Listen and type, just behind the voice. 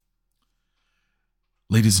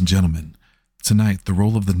Ladies and gentlemen, tonight the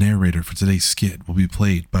role of the narrator for today's skit will be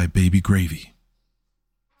played by Baby Gravy.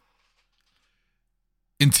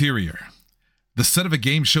 Interior. The set of a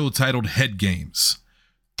game show titled Head Games.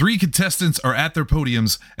 3 contestants are at their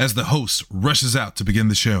podiums as the host rushes out to begin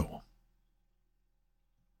the show.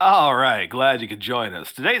 All right, glad you could join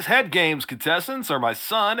us. Today's Head Games contestants are my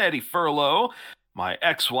son, Eddie Furlow, my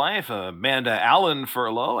ex-wife, Amanda Allen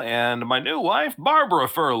Furlow, and my new wife, Barbara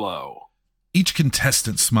Furlow. Each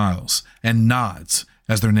contestant smiles and nods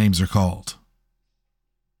as their names are called.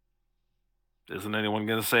 Isn't anyone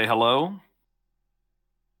going to say hello?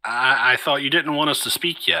 I thought you didn't want us to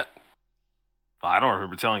speak yet. I don't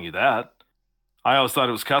remember telling you that. I always thought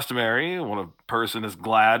it was customary when a person is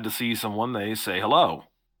glad to see someone, they say hello.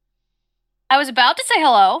 I was about to say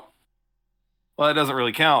hello. Well, it doesn't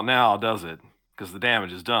really count now, does it? Because the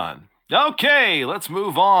damage is done. Okay, let's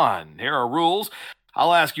move on. Here are rules.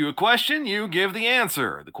 I'll ask you a question, you give the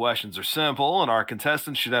answer. The questions are simple, and our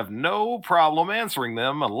contestants should have no problem answering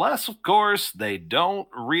them, unless, of course, they don't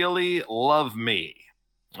really love me.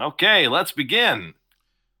 Okay, let's begin.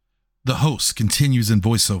 The host continues in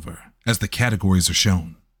voiceover as the categories are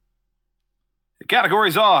shown. The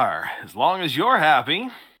categories are, as long as you're happy.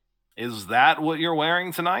 Is that what you're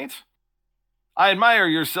wearing tonight? I admire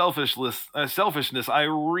your selfishness, I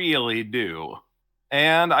really do.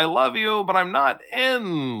 And I love you, but I'm not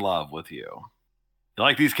in love with you. You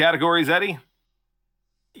like these categories, Eddie?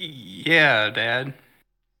 Yeah, Dad.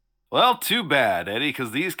 Well, too bad, Eddie,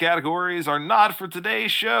 because these categories are not for today's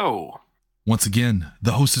show. Once again,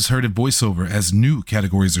 the host is heard in voiceover as new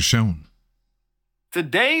categories are shown.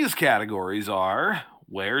 Today's categories are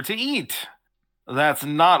where to eat. That's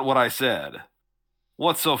not what I said.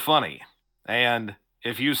 What's so funny? And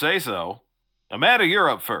if you say so, Amanda, you're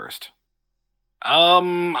up first.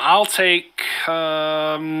 I'll take,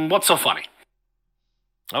 what's so funny?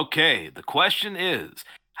 Okay, the question is,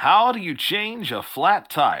 how do you change a flat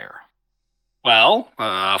tire? Well,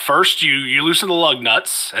 first you loosen the lug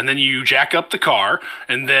nuts, and then you jack up the car,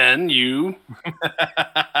 and then you...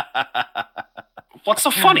 What's so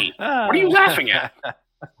funny? What are you laughing at?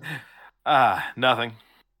 Nothing.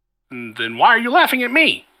 Then why are you laughing at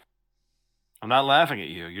me? I'm not laughing at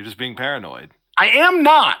you. You're just being paranoid. I am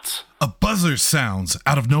not! A buzzer sounds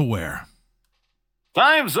out of nowhere.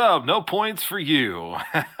 Time's up. No points for you.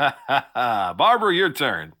 Barbara, your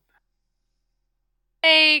turn.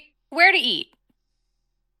 Hey, where to eat?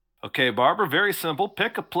 Okay, Barbara, very simple.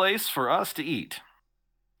 Pick a place for us to eat.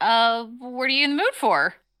 What are you in the mood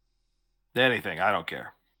for? Anything. I don't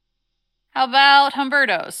care. How about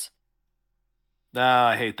Humberto's? Nah,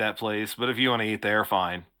 I hate that place, but if you want to eat there,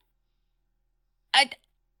 fine.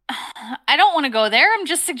 I don't want to go there. I'm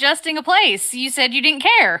just suggesting a place. You said you didn't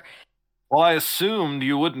care. Well, I assumed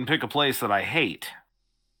you wouldn't pick a place that I hate.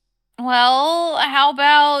 Well, how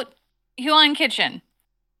about Huan Kitchen?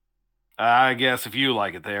 I guess if you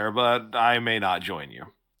like it there, but I may not join you.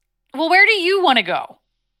 Well, where do you want to go?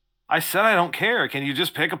 I said I don't care. Can you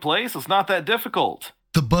just pick a place? It's not that difficult.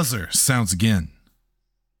 The buzzer sounds again.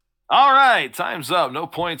 All right, time's up. No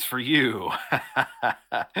points for you.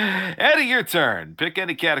 Eddie, your turn. Pick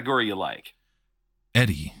any category you like.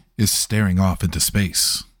 Eddie is staring off into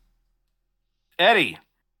space. Eddie.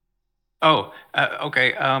 Oh,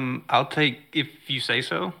 okay. I'll take If You Say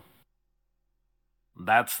So.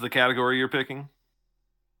 That's the category you're picking?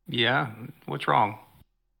 Yeah, what's wrong?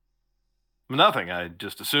 Nothing. I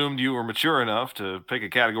just assumed you were mature enough to pick a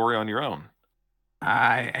category on your own.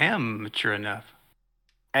 I am mature enough.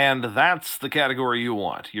 And that's the category you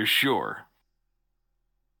want. You're sure?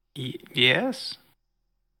 Yes.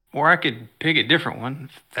 Or I could pick a different one,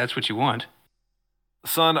 if that's what you want.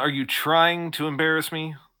 Son, are you trying to embarrass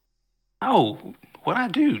me? Oh, what'd I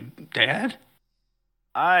do, Dad?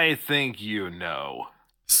 I think you know.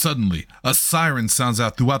 Suddenly, a siren sounds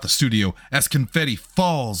out throughout the studio as confetti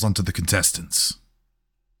falls onto the contestants.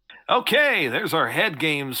 Okay, there's our Head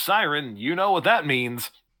Games siren. You know what that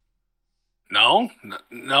means. No.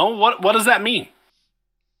 What does that mean?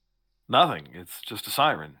 Nothing. It's just a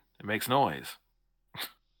siren. It makes noise.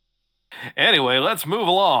 Anyway, let's move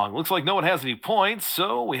along. Looks like no one has any points,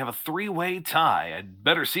 so we have a 3-way tie. I'd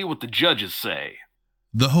better see what the judges say.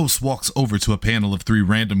 The host walks over to a panel of 3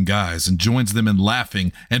 random guys and joins them in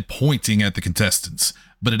laughing and pointing at the contestants,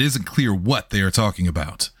 but it isn't clear what they are talking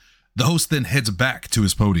about. The host then heads back to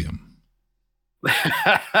his podium.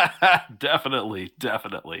 Definitely.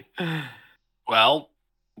 Well,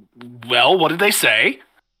 what did they say?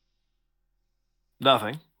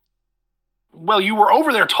 Nothing. Well, you were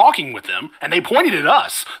over there talking with them, and they pointed at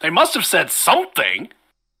us. They must have said something.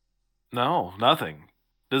 No, nothing.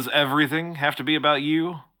 Does everything have to be about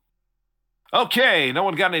you? Okay, no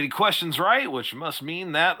one got any questions right, which must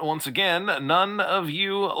mean that, once again, none of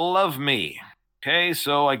you love me. Okay,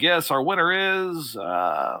 so I guess our winner is,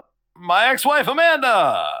 my ex-wife,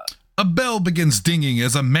 Amanda! A bell begins dinging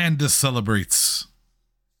as Amanda celebrates.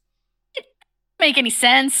 Make any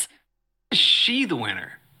sense? Is she the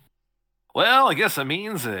winner? Well, I guess that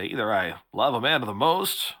means either I love Amanda the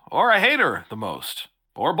most, or I hate her the most,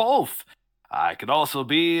 or both. I can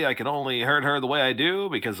only hurt her the way I do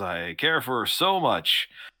because I care for her so much.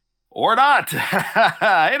 Or not.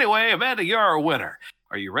 Anyway, Amanda, you're our winner.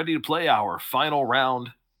 Are you ready to play our final round?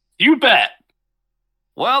 You bet.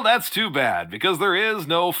 Well, that's too bad, because there is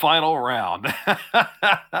no final round.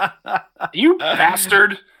 You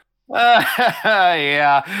bastard.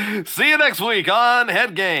 Yeah. See you next week on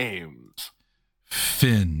Head Games.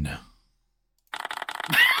 Finn.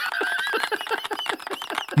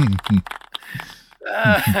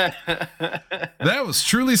 That was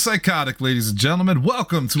truly psychotic, ladies and gentlemen.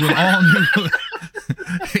 Welcome to an all new.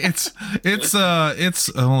 It's.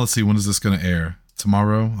 Let's see. When is this going to air?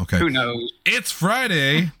 Tomorrow? Okay. Who knows? It's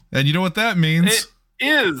Friday, and you know what that means? It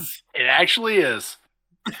is. It actually is.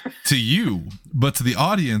 To you, but to the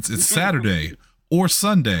audience, it's Saturday or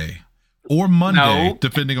Sunday or Monday, No.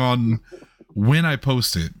 depending on when I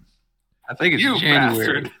post it. I think it's You January.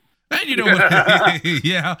 bastard. And you know what?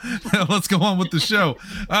 Yeah, let's go on with the show.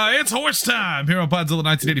 It's horse time here on Podzilla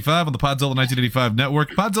 1985 on the Podzilla 1985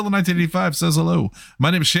 network. Podzilla 1985 says hello.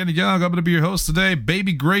 My name is Shannon Young. I'm going to be your host today.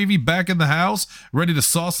 Baby Gravy back in the house, ready to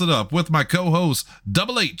sauce it up with my co-host,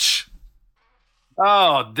 Double H.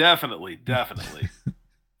 Oh, definitely.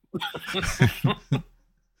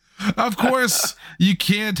 Of course, you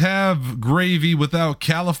can't have gravy without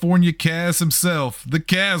California Kaz himself, the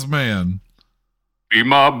Kaz Man. Be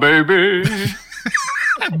my baby.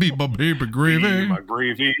 Be my baby gravy. My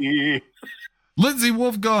gravy. Lindsay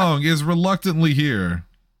Wolfgong is reluctantly here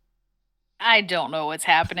I don't know what's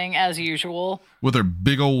happening, as usual. with her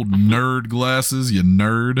big old nerd glasses, you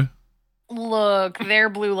nerd. Look, they're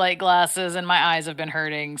blue light glasses, and my eyes have been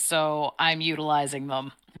hurting, so I'm utilizing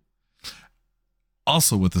them.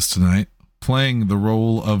 Also with us tonight, playing the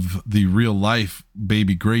role of the real life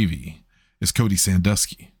baby gravy, is Cody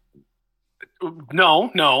Sandusky.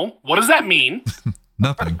 No. What does that mean?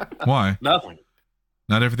 Nothing. Why? Nothing.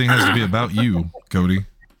 Not everything has to be about you, Cody.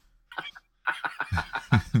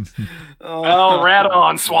 Oh, rat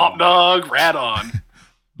on, Swamp Dog. Rat on.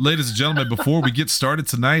 Ladies and gentlemen, before we get started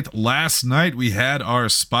tonight, last night we had our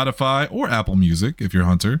Spotify or Apple Music, if you're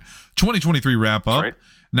Hunter, 2023 wrap up. Right.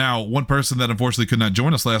 Now, one person that unfortunately could not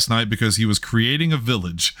join us last night because he was creating a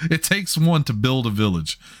village. It takes one to build a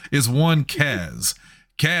village. Is one Kaz.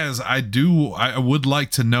 Kaz, I would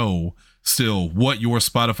like to know still what your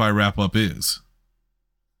Spotify wrap up is.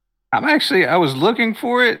 I was looking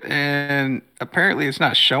for it, and apparently it's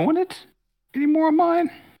not showing it anymore on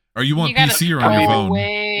mine. Are you on You gotta PC or on your scroll phone?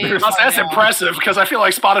 way That's down. impressive because I feel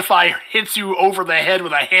like Spotify hits you over the head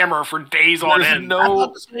with a hammer for days on There's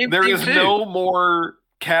end. there is no more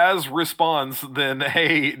Kaz response than,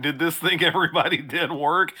 hey, did this thing everybody did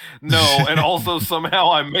work? No, and also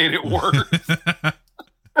somehow I made it worse.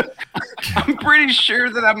 I'm pretty sure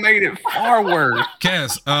that I made it far worse.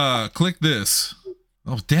 Kaz, click this.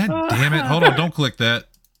 Oh, damn it. Hold on, don't click that.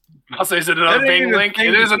 I'll say, is it another That ain't Bing a link? thing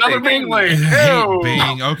It is to another say. Bing link. I hate Ew.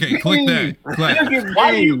 Bing. Okay, click that. Click.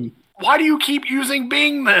 Why do you keep using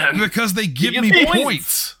Bing then? Because they give You me get points.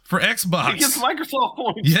 points. For He gets Xbox. Microsoft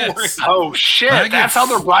points Yes. for it. Oh shit! I get That's how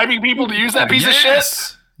they're bribing people to use that piece of shit.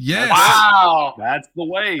 Yes. Yes. Wow. That's the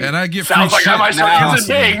way. And I get Sounds free like I shit might start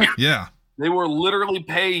using constantly. Bing. Yeah. They will literally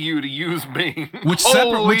pay you to use Bing. Which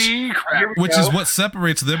Holy crap! which is what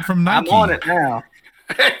separates them from I'm Nike. on it now.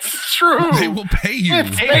 It's true. They will pay you.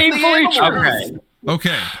 It's painfully true.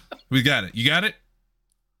 Okay. Okay. We got it. You got it?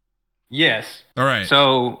 Yes. All right.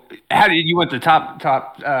 So, how did you went the top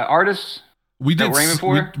artists? we that did we're aiming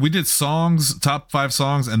for? we did songs, top 5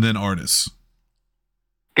 songs, and then artists.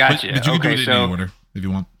 Gotcha. But you can okay, do it in so any order if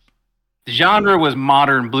you want. the genre was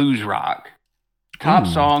modern blues rock. Top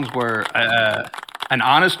Ooh. songs were An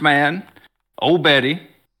Honest Man, Old Betty,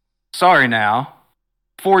 Sorry Now,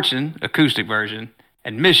 Fortune, acoustic version,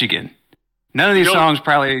 and Michigan. None of these Yo. songs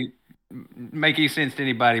probably make any sense to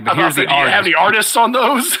anybody, but I'm here's about to say, the do you have artist. the artists on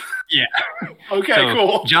those? Yeah. Okay, So,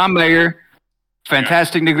 cool. John Mayer,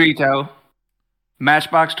 Fantastic Negrito,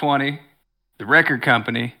 Matchbox 20, The Record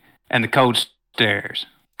Company, and The Cold Stairs.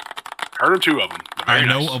 Heard of two of them. I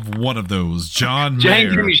know of one of those. John Jane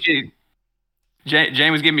Mayer. gave me shit.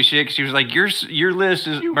 Jane was giving me shit 'cause she was like, "Your list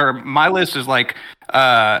is, or my list is like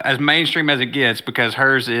as mainstream as it gets because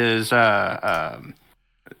hers is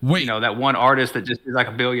Wait. that one artist that just did like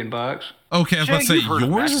 $1 billion. Okay, I was about to Jay, say you've heard of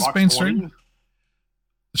yours is Matchbox mainstream. 20?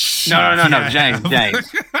 No, James.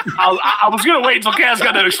 I was gonna wait until Kaz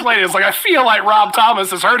got to explain it. It's like I feel like Rob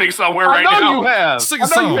Thomas is hurting somewhere right I know now. you have. Sing a I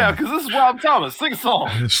know song. you have, because this is Rob Thomas. Sing a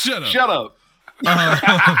song. Shut up. Shut up.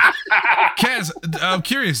 Kaz, I'm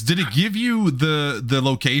curious. Did it give you the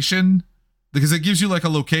location? Because it gives you like a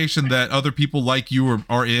location that other people like you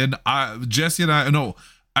are in. Jesse and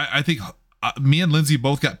I think me and Lindsay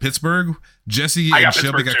both got Pittsburgh. Jesse and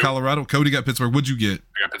Shelby got Colorado. Cody got Pittsburgh. What'd you get?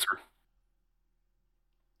 I got Pittsburgh.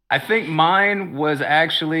 I think mine was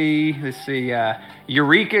actually,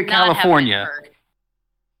 Eureka, California.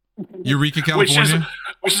 Eureka, California?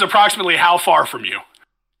 Which is approximately how far from you?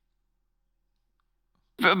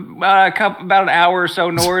 About an hour or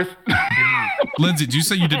so north. Lindsay, did you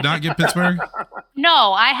say you did not get Pittsburgh?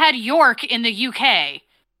 No, I had York in the UK.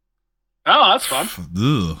 Oh, that's fun.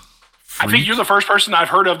 Ugh. I think you're the first person I've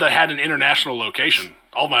heard of that had an international location.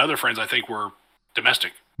 All my other friends, I think, were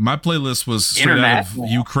domestic. My playlist was straight out of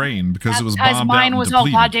Ukraine because it was Because bombed mine out was and all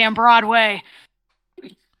depleted. goddamn Broadway.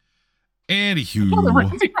 Anywho.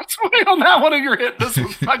 On that one, you're hitting this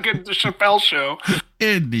was fucking the Chappelle show.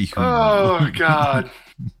 Anywho. Oh, God.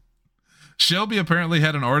 Shelby apparently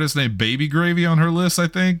had an artist named Baby Gravy on her list, I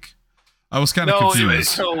think. I was kind of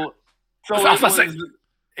confused.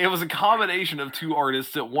 It was a combination of two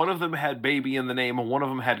artists that one of them had baby in the name and one of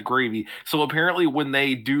them had gravy. So apparently when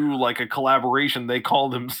they do like a collaboration, they call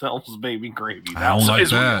themselves Baby Gravy. I don't like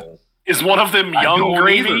that. Is one of them Young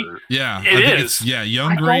Gravy? Either. Yeah. It is. Yeah,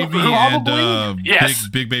 Young Gravy and Yes.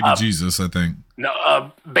 Big Baby Jesus, I think.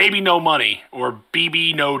 No, Baby No Money or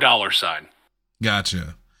BB No Dollar Sign.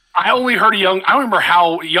 Gotcha. I only heard I don't remember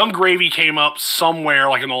how Young Gravy came up somewhere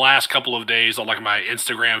like in the last couple of days on like my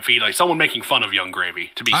Instagram feed, like someone making fun of Young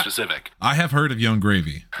Gravy, to be specific. I have heard of Young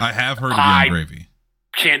Gravy. Young Gravy.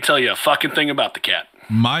 Can't tell you a fucking thing about the cat.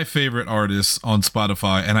 My favorite artist on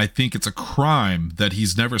Spotify, and I think it's a crime that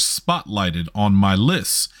he's never spotlighted on my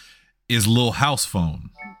list, is Lil House Phone.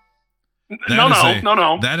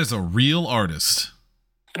 No. That is a real artist.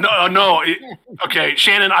 No. Okay,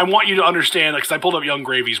 Shannon, I want you to understand, because I pulled up Young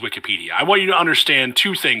Gravy's Wikipedia. I want you to understand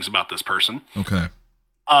two things about this person. Okay.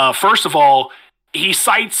 First of all, he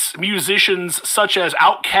cites musicians such as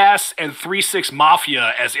Outkast and 3-6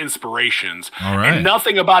 Mafia as inspirations. All right. And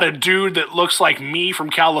nothing about a dude that looks like me from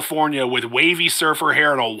California with wavy surfer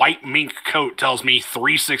hair and a white mink coat tells me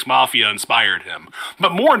 3-6 Mafia inspired him.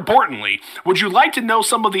 But more importantly, would you like to know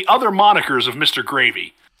some of the other monikers of Mr.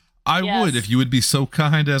 Gravy? I would if you would be so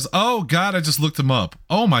kind as, oh, God, I just looked him up.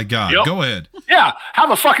 Oh, my God. Yep. Go ahead. Yeah. How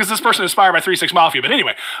the fuck is this person inspired by 3-6 Mafia? But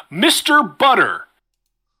anyway, Mr. Butter,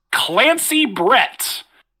 Clancy Brett,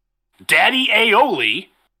 Daddy Aioli,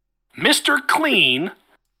 Mr. Clean,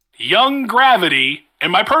 Young Gravity,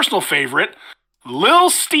 and my personal favorite,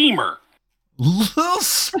 Lil Steamer. Lil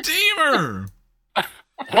Steamer.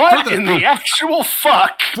 What in the actual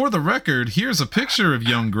fuck? For the record, here's a picture of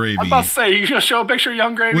Young Gravy. I'm about to say, you gonna show a picture of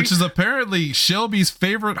Young Gravy? Which is apparently Shelby's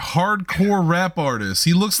favorite hardcore rap artist.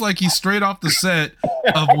 He looks like he's straight off the set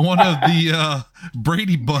of one of the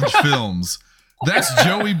Brady Bunch films. That's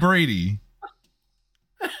Joey Brady.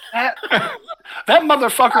 That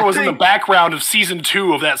motherfucker was in the background of season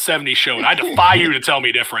 2 of that 70s show, and I defy you to tell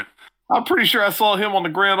me different. I'm pretty sure I saw him on the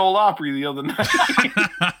Grand Ole Opry the other night.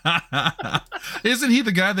 Isn't he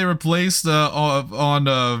the guy they replaced on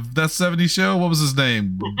that 70s show? What was his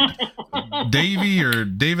name? Davey or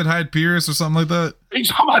David Hyde Pierce or something like that? Are you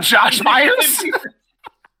talking about Josh Myers?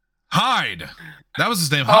 Hyde. That was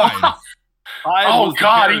his name, Hyde. Oh,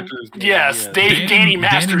 God. Yes, Danny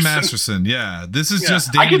Masterson. Danny Masterson, yeah. This is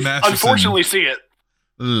just Danny Masterson. I can unfortunately see it,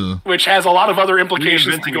 Ugh. which has a lot of other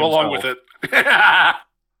implications to go along with it.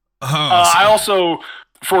 I also,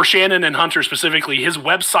 for Shannon and Hunter specifically, his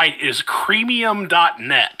website is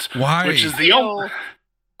creamium.net. Why? Which is the only...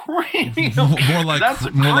 Premium. More like That's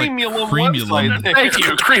a more premium like premium. website. Thank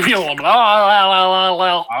you, Creamium.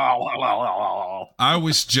 I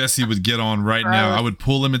wish Jesse would get on right now. I would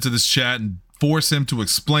pull him into this chat and force him to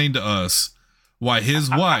explain to us why his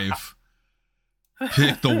wife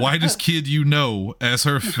picked the whitest kid you know as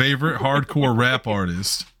her favorite hardcore rap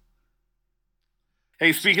artist.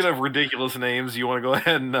 Hey, speaking of ridiculous names, you want to go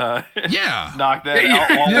ahead and Yeah. knock that out?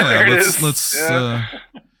 Yeah, it let's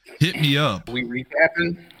hit me up. We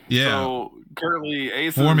recapping? Yeah. So currently,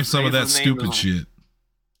 Ace Pour me some of that stupid shit.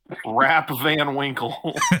 shit. Rap Van Winkle.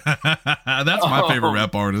 That's my favorite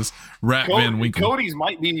rap artist. Rap Van Winkle. Cody's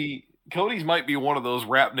might be one of those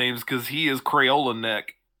rap names because he is Crayola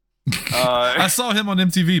Neck. I saw him on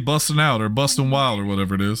MTV busting out or busting wild or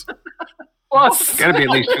whatever it is. Plus, Got to be at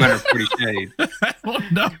least 240 shades. I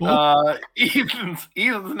don't know. Ethan's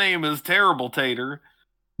name is Terrible Tater.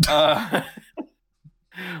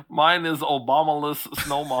 Mine is Obamaless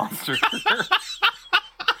Snow Monster.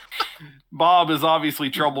 Bob is obviously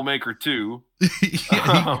Troublemaker too.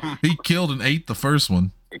 He killed and ate the first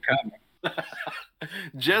one.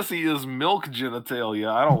 Jesse is Milk Genitalia.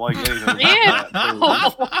 I don't like anything about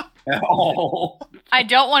that at all. I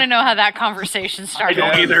don't want to know how that conversation I started.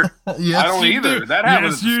 don't either. Yes, I don't you either. do. That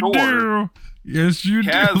happens Yes, at the you store. do. Yes, you do.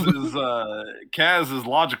 Kaz is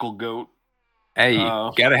Logical Goat. Hey,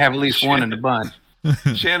 got to have at least one in the bunch.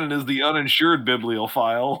 Shannon is the uninsured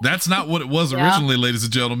bibliophile. That's not what it was Yeah. originally, ladies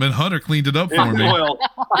and gentlemen. Hunter cleaned it up for me. Well,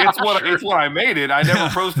 it's what I made it. I never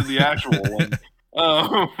posted the actual one.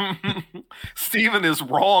 Steven is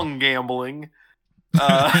Wrong Gambling.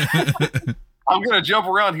 I'm gonna jump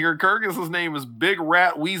around here. Kirkus's name is Big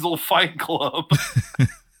Rat Weasel Fight Club.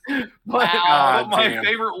 But my damn.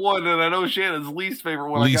 favorite one, and I know Shannon's least favorite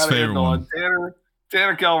one, Least I gotta favorite end on.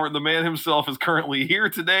 Tanner Calvert, the man himself, is currently here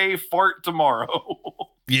today, fart tomorrow.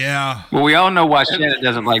 Yeah. Well, we all know why Shannon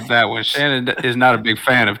doesn't like that one. Shannon is not a big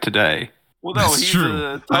fan of today. Well, no, That's he's true.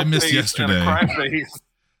 a I missed tough-faced and a yesterday. cry-face.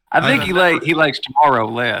 I think he likes tomorrow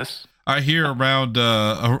less. I hear around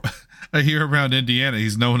Indiana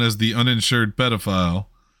he's known as the uninsured pedophile.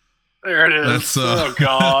 There it is. That's Oh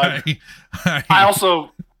God. I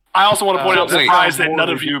also want to point out wait. surprised that More none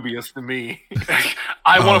of you. dubious to me.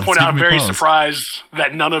 I want Oh, to point it's out I'm giving me very pause. surprised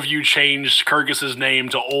that none of you changed Kirkus's name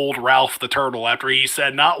to Old Ralph the Turtle after he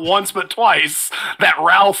said not once but twice that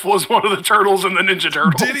Ralph was one of the turtles in the Ninja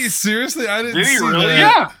Turtles. Did he seriously? I didn't Did he see really? that.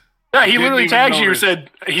 Yeah. Yeah, he Didn't literally even tagged you. notice.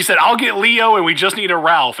 He said, I'll get Leo and we just need a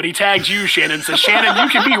Ralph. And he tagged you, Shannon. Says, Shannon, you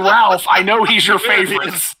can be Ralph. I know he's your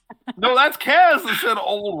favorite. No, that's Kaz that said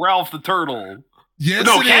Old Ralph the Turtle. Yes,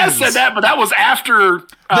 No, it Kaz is. said that, but that was after both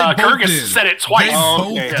Kirkus did. said it twice. They Oh,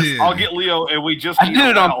 both okay. did. I'll get Leo and we just I need did a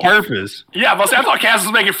it on Ralph. purpose. Yeah, but I thought Kaz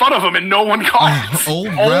was making fun of him and no one caught it. Old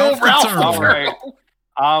Ralph the Turtle. All right.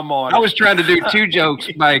 I'm on I it. was trying to do two jokes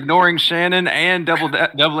by ignoring Shannon and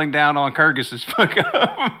doubling down on Kirkus's fuck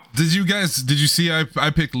up. Did you see I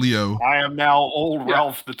picked Leo? I am now Old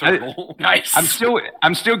Ralph the Turtle. Nice.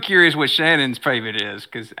 I'm still curious what Shannon's favorite is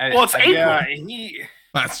because Well, it's April. Yeah,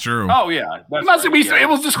 That's true. Oh, yeah. That's It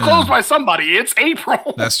was disclosed by somebody. It's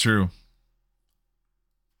April. That's true.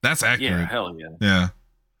 That's yeah, accurate. hell yeah. Yeah.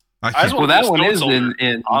 I I can't, just well, that one is Stone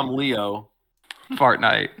in I'm Leo. Fart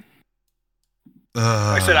Night.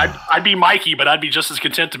 I said I'd be Mikey, but I'd be just as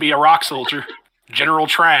content to be a rock soldier. General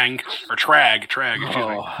Trang or Trag. Excuse me.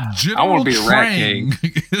 Oh, General I wanna be a rat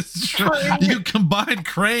Krang. You combine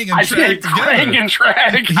Krang and I Trag said together. Krang and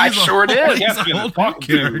Trag. I He's a sure whole- did. He's Yes, a you whole new fucking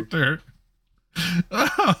do. character.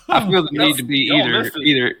 I feel the need to be y'all missed it.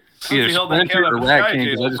 either Somebody held that Splinter cat or up the Rat sky King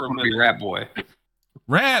because I cable just for a want to be minute. Rat Boy.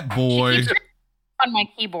 Rat boy. Keeps on my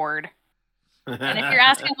keyboard. And if you're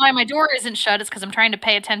asking why my door isn't shut, it's because I'm trying to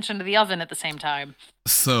pay attention to the oven at the same time.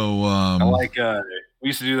 So I like we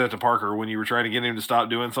used to do that to Parker when you were trying to get him to stop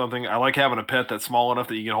doing something. I like having a pet that's small enough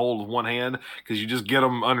that you can hold with one hand because you just get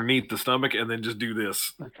them underneath the stomach and then just do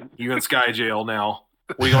this. You in sky jail now.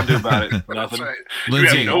 What are you gonna do about it? Nothing. That's right.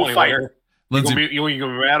 Lindsay, You have no fight. Lindsay, You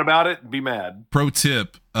gonna be mad about it? Be mad. pro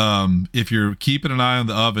tip, if you're keeping an eye on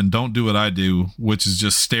the oven, don't do what I do, which is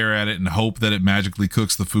just stare at it and hope that it magically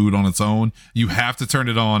cooks the food on its own. You have to turn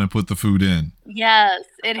it on and put the food in. Yes,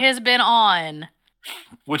 it has been on.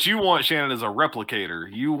 What you want, Shannon, is a replicator.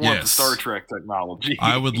 You want the Yes. Star Trek technology.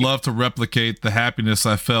 I would love to replicate the happiness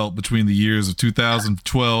I felt between the years of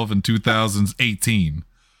 2012 and 2018.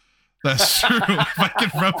 That's true. If I could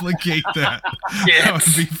replicate that, that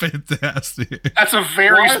would be fantastic. That's a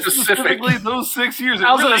very Why specific. specifically those 6 years. It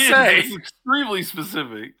I was really gonna is. say. It's extremely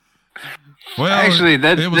specific. Well, Actually,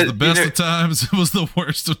 it was the best of times. It was the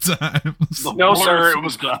worst of times. No, sir. It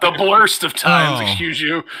was the blurst of times. Oh. Excuse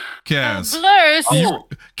you. Cass, Blurs.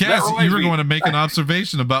 Cass, reminds you were me- going to make an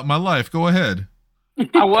observation about my life. Go ahead.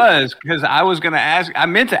 I was because I was going to ask. I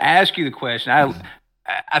meant to ask you the question.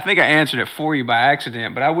 I think I answered it for you by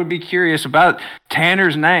accident, but I would be curious about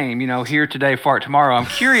Tanner's name. You know, here today, fart tomorrow. I'm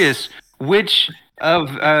curious which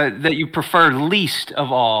of that you prefer least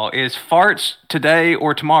of all is farts today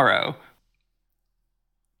or tomorrow.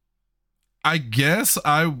 I guess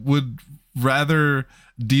I would rather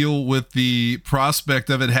deal with the prospect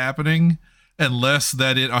of it happening and less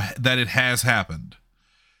that it has happened.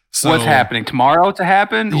 So, What's happening tomorrow to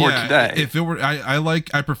happen or yeah, today? If it were,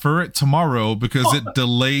 I prefer it tomorrow because it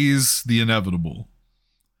delays the inevitable.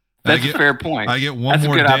 That's a fair point. I get one That's a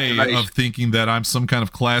more good day observation. of thinking that I'm some kind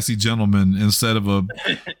of classy gentleman instead of a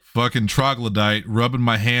fucking troglodyte rubbing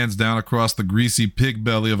my hands down across the greasy pig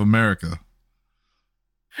belly of America.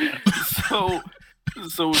 So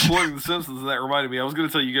with quoting The Simpsons, and that reminded me, I was going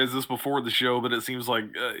to tell you guys this before the show, but it seems like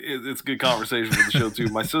it's good conversation with the show too.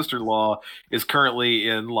 My sister-in-law is currently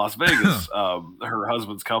in Las Vegas. Her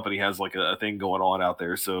husband's company has like a thing going on out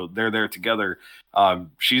there, so they're there together.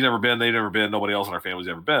 She's never been, they've never been, nobody else in our family's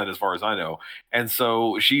ever been, as far as I know. And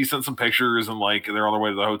so she sent some pictures, and like they're on their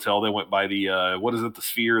way to the hotel. They went by the what is it, the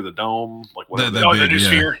Sphere, the Dome, like whatever. The new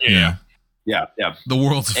Sphere, yeah. The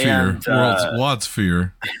world's sphere, world's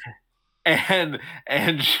sphere. And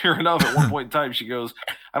sure enough, at one point in time, she goes,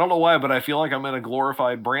 I don't know why, but I feel like I'm in a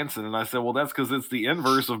glorified Branson. And I said, well, that's because it's the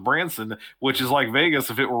inverse of Branson, which is like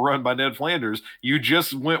Vegas if it were run by Ned Flanders. You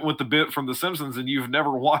just went with the bit from The Simpsons and you've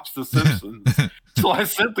never watched The Simpsons. So I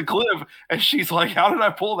sent the clip and she's like, how did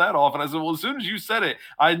I pull that off? And I said, well, as soon as you said it,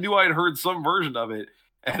 I knew I'd heard some version of it.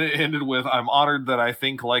 And it ended with, I'm honored that I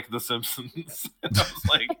think like The Simpsons. And I was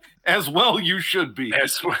like, as well, you should be.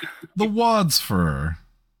 The wads fur.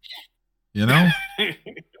 You know,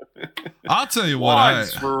 I'll tell you what I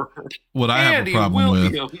have a problem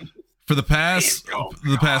with. For the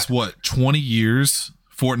past what 20 years,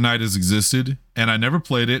 Fortnite has existed, and I never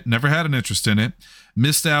played it, never had an interest in it.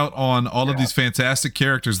 Missed out on all of these fantastic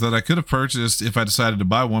characters that I could have purchased if I decided to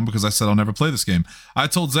buy one, because I said I'll never play this game. I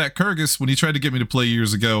told Zach Kurgis when he tried to get me to play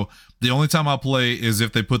years ago, the only time I'll play is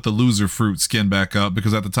if they put the loser fruit skin back up,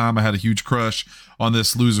 because at the time I had a huge crush on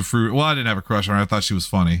this loser fruit. Well, I didn't have a crush on her. I thought she was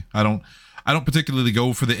funny. I don't particularly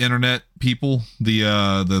go for the internet people,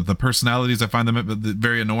 the personalities. I find them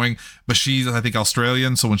very annoying, but she's, I think,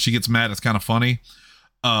 Australian, so when she gets mad, it's kind of funny.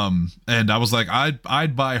 And I was like,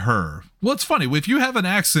 I'd buy her. Well, it's funny if you have an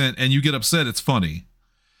accent and you get upset, it's funny.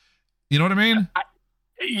 You know what I mean?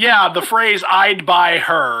 Yeah, the phrase "I'd buy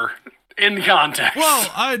her" in context.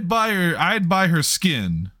 Well, I'd buy her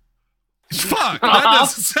skin. Fuck, that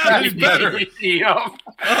doesn't sound any better.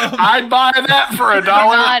 I'd buy that for $1.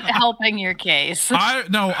 Not helping your case.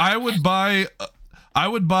 I would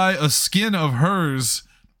buy a skin of hers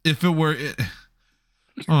if it were.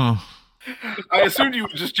 Oh. I assumed you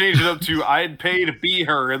would just change it up to I'd pay to be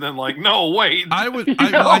her, and then like, no, wait.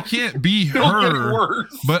 I can't be her,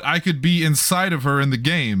 but I could be inside of her in the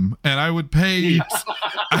game, and I would pay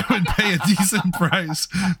a decent price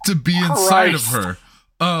to be inside of her.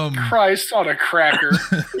 Christ on a cracker.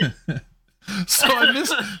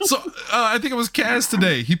 I think it was Kaz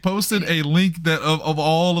today. He posted a link that of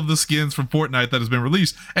all of the skins from Fortnite that has been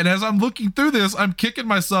released. And as I'm looking through this, I'm kicking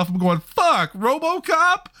myself. I'm going, fuck,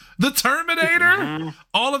 RoboCop, the Terminator,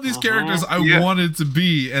 all of these characters I wanted to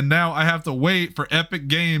be. And now I have to wait for Epic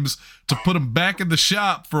Games to put them back in the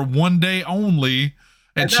shop for one day only.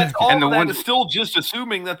 And that is still just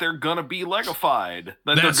assuming that they're going to be Legofied.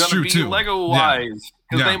 That they're going to be Lego-wise.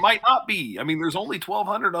 Because they might not be. I mean, there's only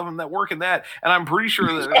 1,200 of them that work in that. And I'm pretty sure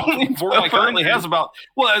that Fortnite currently has about...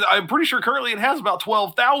 Well, I'm pretty sure currently it has about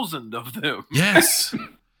 12,000 of them. Yes.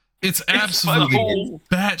 It's absolutely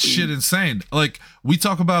batshit insane. Like, we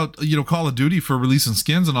talk about, Call of Duty for releasing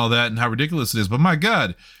skins and all that and how ridiculous it is. But my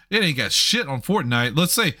God, it ain't got shit on Fortnite.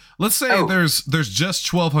 Let's say there's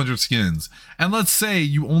just 1,200 skins. And let's say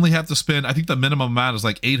you only have to spend, I think the minimum amount is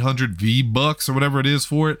like 800 V-bucks or whatever it is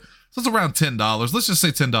for it. So it's around $10. Let's just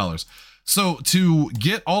say $10. So to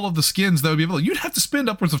get all of the skins that would be available, you'd have to spend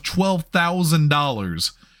upwards of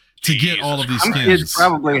 $12,000 to get all of these skins. Kids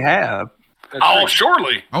probably have.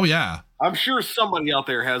 Surely. Oh, yeah. I'm sure somebody out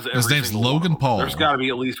there has. His name's Logan Paul. There's got to be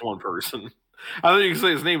at least one person. I think you can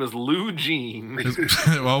say his name is Lou Jean.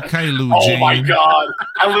 Okay, Lou Jean. Oh my God!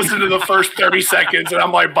 I listened to the first 30 seconds and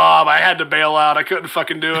I'm like, Bob, I had to bail out. I couldn't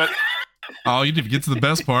fucking do it. Oh, you didn't even get to the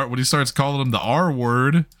best part when he starts calling him the R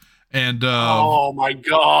word. And oh my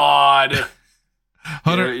God.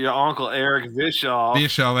 Your uncle Eric Bischoff.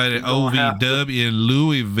 Bischoff at OVW in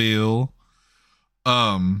Louisville.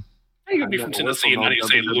 You could be from Tennessee and not even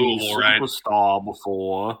say Louisville, right? Superstar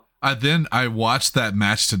before. I watched that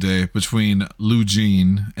match today between Lou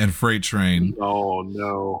Jean and Freight Train. Oh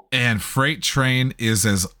no! And Freight Train is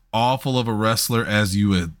as awful of a wrestler as you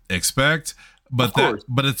would expect. But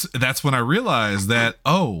that's when I realized that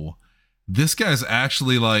this guy's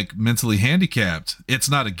actually like mentally handicapped. It's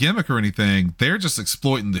not a gimmick or anything. They're just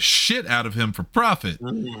exploiting the shit out of him for profit.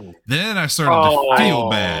 Then I started to feel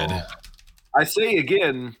bad. I say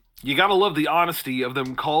again, you gotta love the honesty of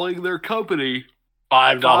them calling their company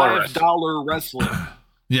 $5 wrestling.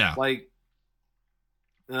 Yeah. Like,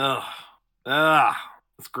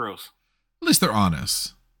 it's gross. At least they're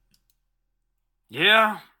honest.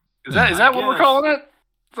 Yeah. Is that what we're calling it?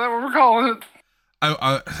 Is that what we're calling it?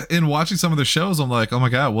 I in watching some of their shows, I'm like, oh my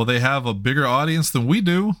God, well, they have a bigger audience than we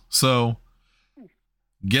do. So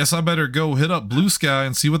guess I better go hit up Blue Sky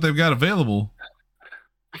and see what they've got available.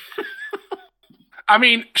 I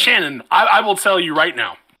mean, Shannon, I will tell you right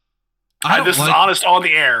now. This is honest on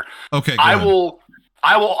the air. Okay, I will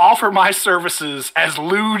offer my services as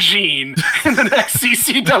Lou Jean in the next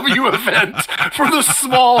CCW event for the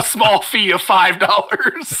small fee of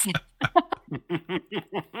 $5.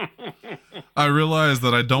 I realize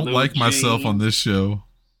that I don't like myself on this show.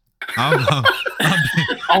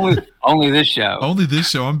 Only this show. Only this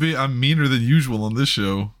show. I'm meaner than usual on this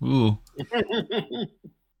show. Ooh.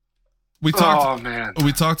 We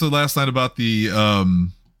talked last night about the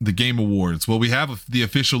Game Awards. Well, we have the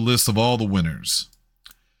official list of all the winners.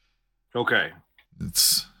 Okay.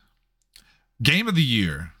 It's Game of the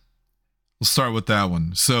Year. We'll start with that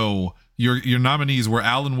one. So your nominees were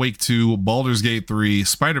Alan Wake 2, Baldur's Gate 3,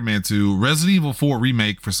 Spider-Man 2, Resident Evil 4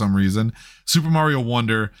 Remake for some reason, Super Mario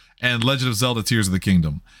Wonder, and Legend of Zelda Tears of the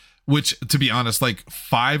Kingdom. Which, to be honest, like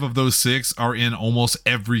 5 of those 6 are in almost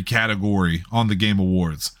every category on the Game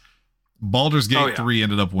Awards. Baldur's Gate 3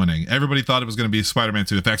 ended up winning. Everybody thought it was going to be Spider-Man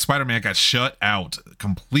 2. In fact, Spider-Man got shut out.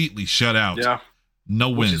 Completely shut out. Yeah.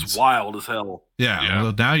 No wins. Which is wild as hell. Yeah.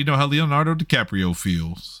 Well, now you know how Leonardo DiCaprio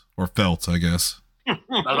feels. Or felt, I guess. I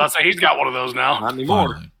was about to say, he's got one of those now. Not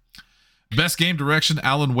anymore. Finally. Best game direction,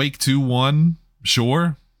 Alan Wake 2 won.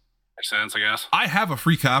 Sure. Makes sense, I guess. I have a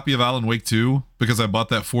free copy of Alan Wake 2 because I bought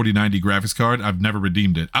that 4090 graphics card. I've never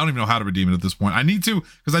redeemed it. I don't even know how to redeem it at this point. I need to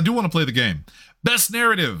because I do want to play the game. Best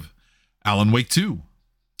narrative, Alan Wake 2.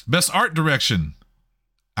 Best art direction,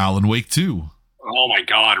 Alan Wake 2. Oh my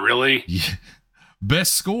God, really? Yeah.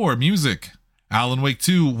 Best score, music, Alan Wake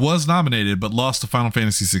 2 was nominated but lost to Final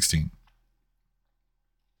Fantasy 16.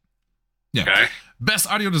 Yeah. Okay. Best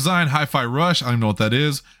audio design, Hi-Fi Rush. I don't even know what that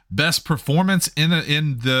is. Best performance in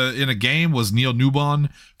a game was Neil Newbon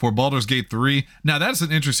for Baldur's Gate 3. Now that's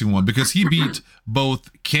an interesting one because he beat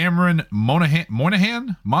both Cameron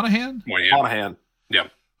Monaghan. Yeah.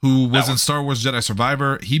 Who was in Star Wars Jedi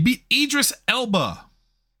Survivor. He beat Idris Elba.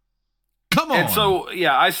 Come on. And so,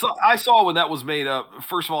 yeah, I saw when that was made up.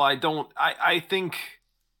 First of all, I think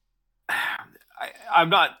I'm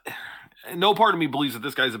not. No part of me believes that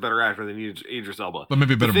this guy's a better actor than Idris Elba. But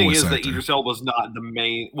maybe a better voice actor. The thing is that Idris Elba's not the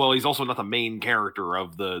main. Well, he's also not the main character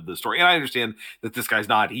of the story. And I understand that this guy's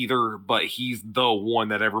not either, but he's the one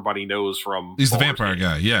that everybody knows from. He's the vampire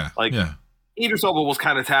guy. Yeah. Yeah. Idris Elba was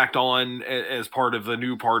kind of tacked on as part of the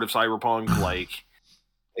new part of Cyberpunk. Like,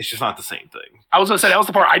 it's just not the same thing. I was going to say, that was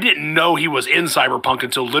the part I didn't know he was in Cyberpunk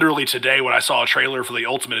until literally today when I saw a trailer for the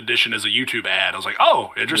Ultimate Edition as a YouTube ad. I was like,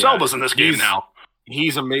 oh, Idris Elba's in this game now.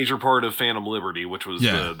 He's a major part of Phantom Liberty, which was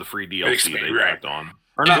the free DLC they tacked on.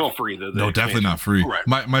 Or not free. No, definitely not free. Right.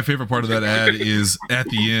 My favorite part of that ad is at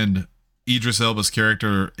the end, Idris Elba's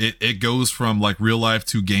character, it goes from like real life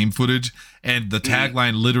to game footage. And the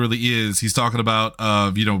tagline literally is, he's talking about,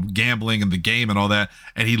 gambling and the game and all that.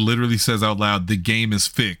 And he literally says out loud, the game is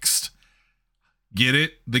fixed. Get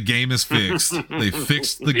it? The game is fixed. They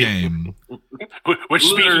fixed the game. Which,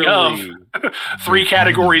 speaking of, 3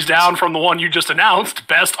 categories down from the one you just announced,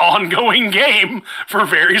 best ongoing game for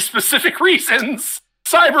very specific reasons.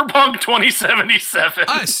 Cyberpunk 2077.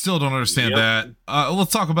 I still don't understand that.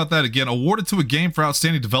 Let's talk about that again. Awarded to a game for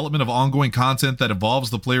outstanding development of ongoing content that evolves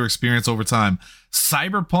the player experience over time.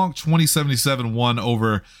 Cyberpunk 2077 won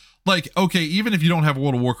over... Like, okay, even if you don't have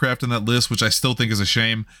World of Warcraft in that list, which I still think is a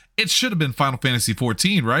shame, it should have been Final Fantasy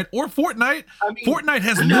 14, right? Or Fortnite. Fortnite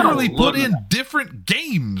has literally put in different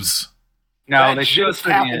games. No, they just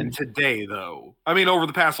happened today, though. I mean, over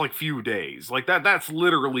the past few days, that's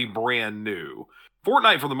literally brand new.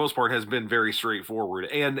 Fortnite, for the most part, has been very straightforward,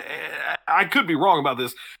 and I could be wrong about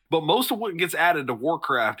this, but most of what gets added to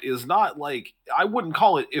Warcraft is not I wouldn't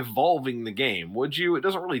call it evolving the game, would you? It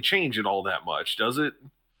doesn't really change it all that much, does it?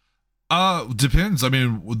 Depends. I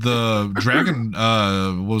mean, the Dragon,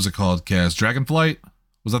 what was it called, Kaz? Dragonflight?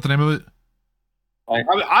 Was that the name of it?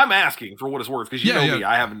 I'm asking for what it's worth because me,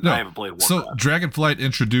 I haven't played Warcraft. So Dragonflight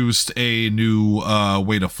introduced a new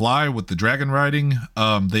way to fly with the dragon riding.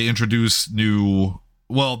 They introduced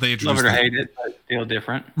love it or hate it, but still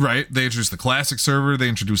different. Right. They introduced the classic server. They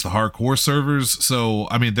introduced the hardcore servers. So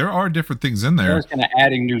I mean, there are different things in there. They're kind of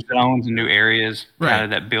adding new zones and new areas, kind of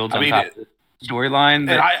that builds on top of the storyline.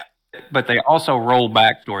 But they also roll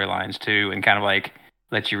back storylines too, and kind of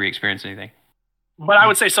let you re-experience anything. But I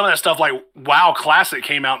would say some of that stuff, WoW Classic,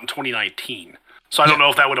 came out in 2019. So I don't know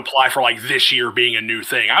if that would apply for this year being a new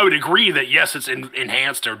thing. I would agree that yes, it's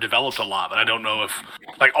enhanced or developed a lot, but I don't know if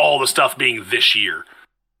all the stuff being this year.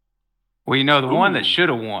 Well, the one that should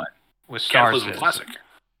have won was Star Citizen Classic.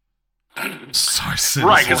 Star Citizen.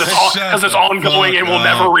 Right, because it's ongoing and will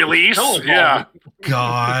never release. Yeah.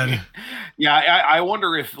 God. Yeah, I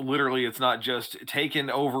wonder if literally it's not just taken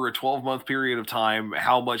over a 12-month period of time,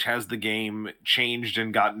 how much has the game changed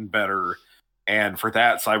and gotten better? And for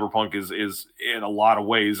that, Cyberpunk is in a lot of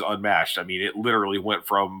ways unmatched. I mean, it literally went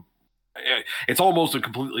from it's almost a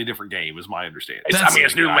completely different game, is my understanding.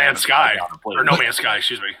 It's New Man's Sky. Or No Man's Sky,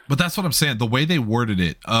 excuse me. But that's what I'm saying. The way they worded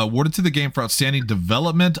it, awarded to the game for outstanding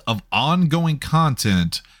development of ongoing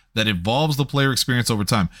content that evolves the player experience over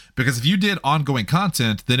time. Because if you did ongoing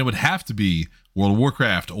content, then it would have to be World of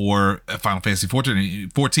Warcraft or Final Fantasy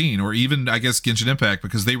 14 or even, I guess, Genshin Impact,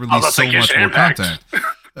 because they release so much more content.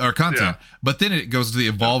 Yeah. But then it goes to the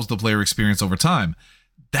evolves the player experience over time.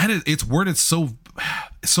 It's worded so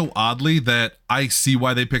oddly that I see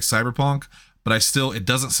why they picked Cyberpunk, but it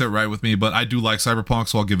doesn't sit right with me. But I do like Cyberpunk,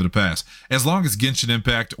 so I'll give it a pass. As long as Genshin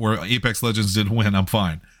Impact or Apex Legends didn't win, I'm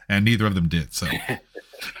fine, and neither of them did. So,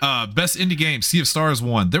 best indie game, Sea of Stars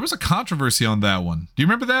won. There was a controversy on that one. Do you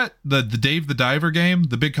remember that the Dave the Diver game,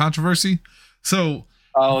 the big controversy? So.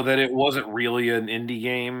 Oh, that it wasn't really an indie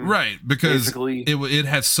game, right? Because it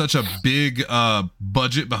had such a big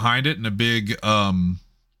budget behind it and a big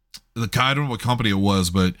I don't know what company it was,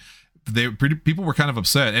 but people were kind of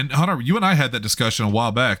upset. And Hunter, you and I had that discussion a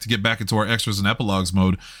while back to get back into our extras and epilogues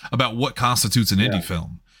mode about what constitutes an indie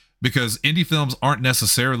film, because indie films aren't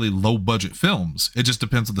necessarily low budget films. It just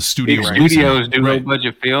depends on the studio. Big studios do low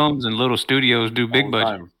budget films, and little studios do big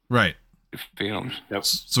budget films. Yep.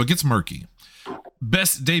 So it gets murky.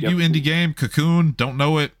 Best debut indie game, Cocoon. Don't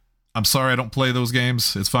know it. I'm sorry, I don't play those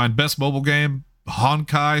games. It's fine. Best mobile game,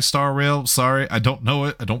 Honkai Star Rail. Sorry, I don't know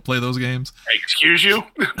it. I don't play those games. Excuse you.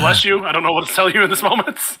 Bless you. I don't know what to tell you in this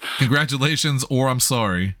moment. Congratulations, or I'm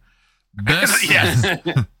sorry. Best. Yes.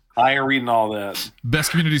 I ain't reading all that.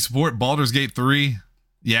 Best community support, Baldur's Gate 3.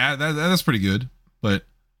 Yeah, that's pretty good. But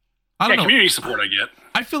I don't know. Community support I get.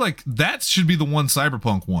 I feel like that should be the one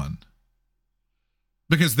Cyberpunk won.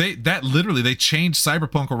 Because they changed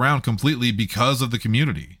Cyberpunk around completely because of the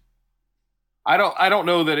community. I don't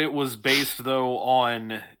know that it was based though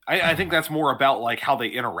on. I think that's more about like how they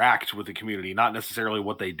interact with the community, not necessarily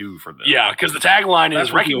what they do for them. Yeah, because the tagline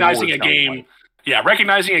is recognizing a game. Yeah,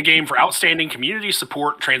 recognizing a game for outstanding community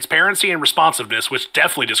support, transparency, and responsiveness, which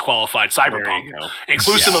definitely disqualified Cyberpunk,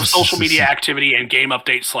 inclusive of social media activity and game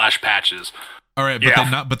updates / patches. All right,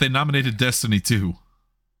 but they nominated Destiny 2.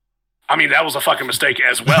 I mean, that was a fucking mistake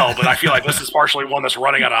as well, but I feel like this is partially one that's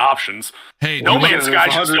running out of options. Hey, No Man's Sky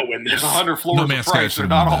should still win this. There's 100 floors of price. They're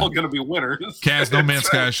not all going to be winners. Kaz, No Man's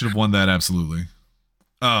Sky should have won that, absolutely.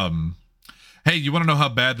 Hey, you want to know how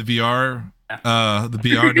bad the VR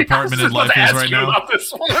department in life is right now?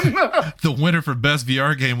 The winner for best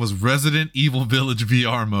VR game was Resident Evil Village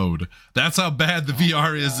VR mode. That's how bad the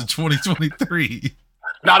VR is in 2023.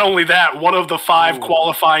 Not only that, one of the 5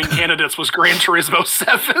 qualifying candidates was Gran Turismo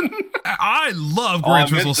 7. I love Gran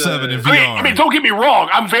Turismo 7 in VR. I mean, don't get me wrong.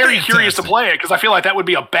 I'm very curious to play it because I feel like that would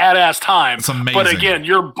be a badass time. It's amazing. But again,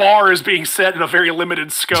 your bar is being set in a very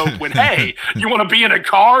limited scope when, hey, you want to be in a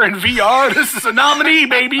car in VR? This is a nominee,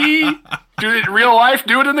 baby. Do it in real life,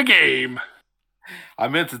 do it in the game. I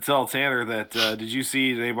meant to tell Tanner that, did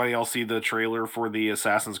anybody else see the trailer for the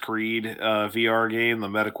Assassin's Creed VR game, the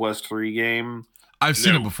MetaQuest 3 game? I've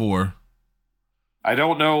seen it before. I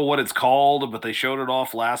don't know what it's called, but they showed it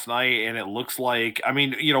off last night, and it looks like, I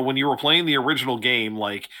mean, when you were playing the original game,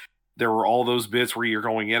 like, there were all those bits where you're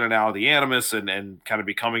going in and out of the Animus and kind of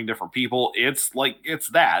becoming different people. It's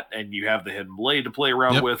that, and you have the hidden blade to play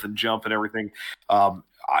around with and jump and everything.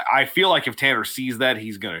 I feel like if Tanner sees that,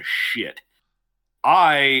 he's going to shit.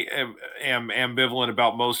 I am ambivalent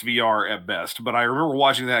about most VR at best, but I remember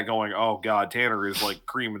watching that going, oh God, Tanner is like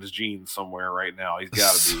creaming his jeans somewhere right now. He's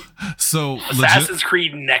got to be. So Assassin's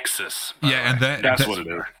Creed Nexus. Yeah, and that's what it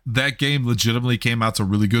is. That game legitimately came out to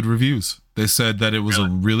really good reviews. They said that it was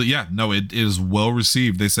it is well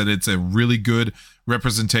received. They said it's a really good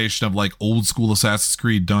representation of like old school Assassin's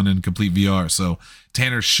Creed done in complete VR. So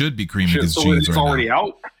Tanner should be creaming his jeans right now. It's already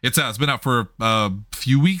out? It's out. It's been out for a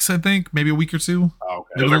few weeks, I think, maybe a week or two. Oh,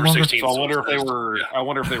 okay. November 16th. So I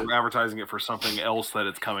wonder if they were advertising it for something else that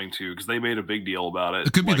it's coming to, because they made a big deal about it.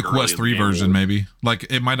 It could be the Quest 3 version, maybe. Like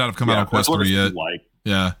it might not have come out on Quest 3 yet.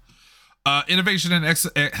 Yeah. Innovation and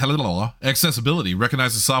accessibility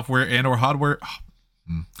recognizes software and or hardware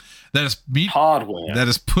that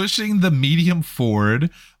is pushing the medium forward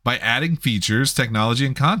by adding features, technology,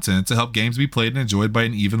 and content to help games be played and enjoyed by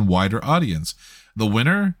an even wider audience. The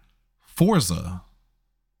winner, Forza.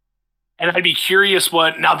 And I'd be curious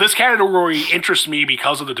now this category interests me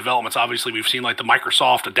because of the developments. Obviously, we've seen like the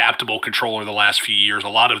Microsoft adaptable controller the last few years, a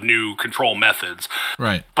lot of new control methods.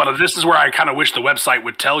 Right. But this is where I kind of wish the website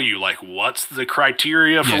would tell you, like, what's the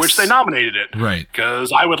criteria for which they nominated it. Right.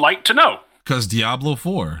 Because I would like to know. Because Diablo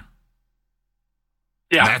 4.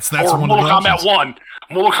 Yeah. That's or one Mortal of the Kombat options. 1.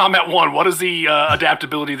 Mortal Kombat 1, what is the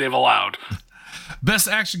adaptability they've allowed? Best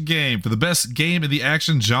action game. For the best game in the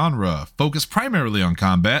action genre, focused primarily on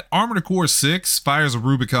combat, Armored Core 6, Fires of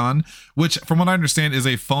Rubicon, which, from what I understand, is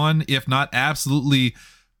a fun, if not absolutely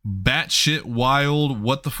batshit wild,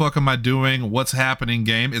 what the fuck am I doing, what's happening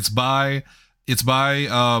game. It's by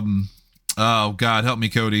oh god, help me,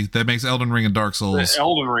 Cody, that makes Elden Ring and Dark Souls.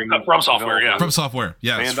 Elden Ring. From Software, yeah. From Software,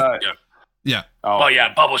 yes. Bandai. Yeah. Oh, Well,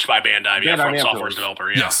 yeah, published by Bandai, yeah, Bandai from Namco's. Software's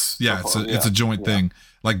developer, yeah. Yes, yeah, it's a joint thing,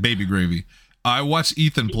 like baby gravy. I watched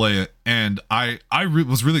Ethan play it, and I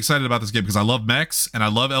was really excited about this game because I love mechs and I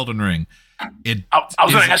love Elden Ring. I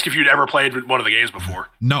was going to ask if you'd ever played one of the games before.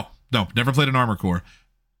 No, never played an Armored Core.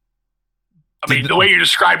 I mean, the way you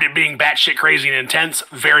described it being batshit crazy and intense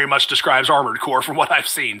very much describes Armored Core from what I've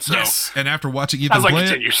seen. So. Yes, and after watching Ethan Sounds like play it it,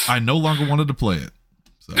 continues. I no longer wanted to play it.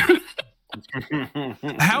 So.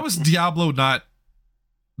 How is Diablo not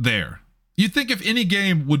there? You'd think if any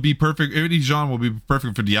game would be perfect, any genre would be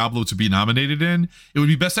perfect for Diablo to be nominated in, it would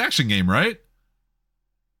be best action game, right?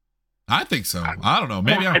 I think so. I don't know.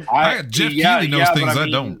 Maybe Jeff Keighley knows things I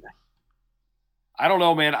don't. I don't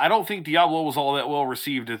know, man. I don't think Diablo was all that well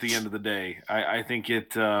received at the end of the day. I think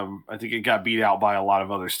it got beat out by a lot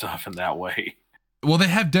of other stuff in that way. Well, they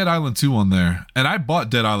have Dead Island 2 on there, and I bought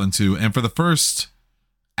Dead Island 2, and for the first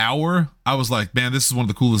hour, I was like, man, this is one of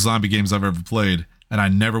the coolest zombie games I've ever played, and I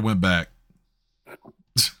never went back.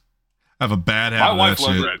 I have a bad habit My of wife that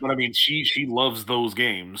loves shit. it, but I mean, she loves those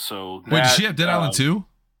games. So Wait, did she have Dead Island 2?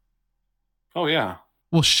 Oh yeah,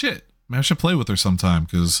 Well, shit. Man, I should play with her sometime,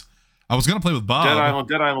 because I was going to play with Bob.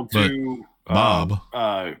 Dead Island 2. Bob.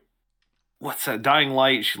 What's that? Dying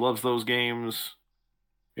Light. She loves those games.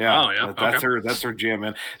 Yeah, Oh, yeah. that's Okay. that's her jam,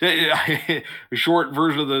 man. The short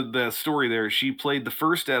version of the story there. She played the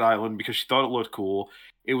first Dead Island because she thought it looked cool.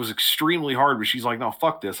 It was extremely hard, but she's like, no,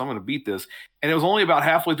 fuck this. I'm going to beat this. And it was only about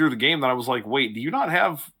halfway through the game that I was like, wait, do you not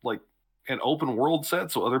have like an open world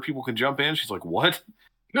set so other people can jump in? She's like, what?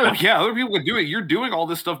 Like, yeah, other people can do it. You're doing all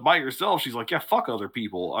this stuff by yourself. She's like, yeah, fuck other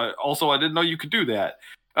people. I didn't know you could do that.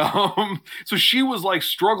 So she was like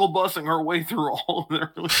struggle busting her way through all of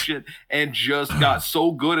their shit and just got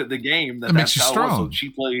so good at the game that makes that's you how it was. strong. So she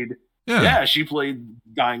played. Yeah. Yeah, she played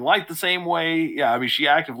Dying Light the same way. Yeah, I mean, she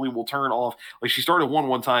actively will turn off. Like, she started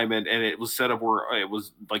one time, and it was set up where it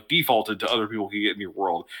was, like, defaulted to other people can get in your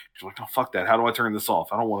world. She's like, oh, fuck that. How do I turn this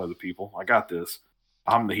off? I don't want other people. I got this.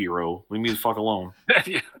 I'm the hero. Leave me the fuck alone.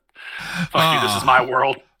 Yeah. Fuck you, this is my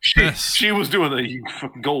world. She was doing the, you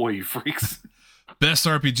fucking go away, you freaks. Best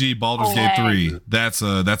RPG, Baldur's Gate 3. That's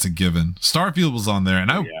a given. Starfield was on there, and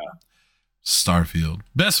Starfield.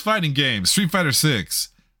 Best fighting game, Street Fighter 6.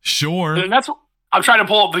 Sure. And that's I'm trying to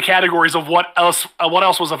pull up the categories of what else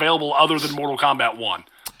was available other than Mortal Kombat 1.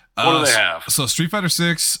 What do they have? So Street Fighter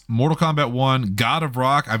 6, Mortal Kombat 1, God of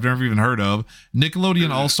Rock, I've never even heard of, Nickelodeon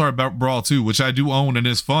All-Star Brawl 2, which I do own and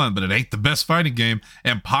is fun, but it ain't the best fighting game,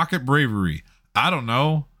 and Pocket Bravery. I don't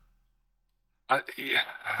know.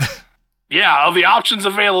 Yeah, of the options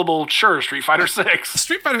available, sure, Street Fighter 6.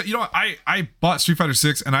 Street Fighter, you know, I bought Street Fighter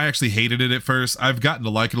 6 and I actually hated it at first. I've gotten to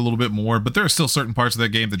like it a little bit more, but there are still certain parts of that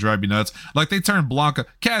game that drive me nuts. Like they turned Blanca.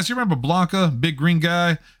 Kaz, you remember Blanca, big green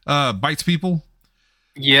guy, bites people?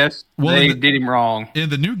 Yes, Well, they did him wrong. In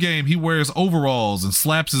the new game, he wears overalls and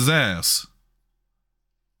slaps his ass.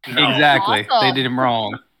 No. Exactly. Awesome. They did him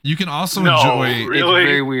wrong. You can also No, enjoy... really? It's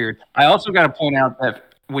very weird. I also got to point out that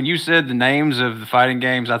when you said the names of the fighting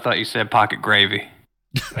games, I thought you said Pocket Gravy.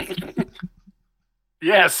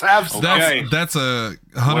 Yes, absolutely. That's a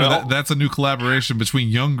Hunter. Well- That's a new collaboration between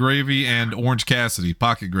Young Gravy and Orange Cassidy.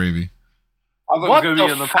 Pocket Gravy. I thought What it was the going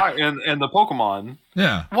to be in the Pokemon.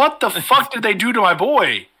 Yeah. What the fuck did they do to my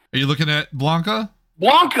boy? Are you looking at Blanca?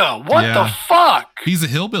 Blanca, what Yeah. the fuck? He's a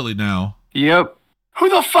hillbilly now. Yep. Who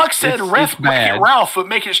the fuck said It's Wreck bad. It Ralph but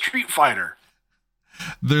make it Street Fighter?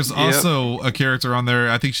 There's also a character on there.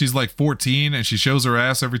 I think she's like 14 and she shows her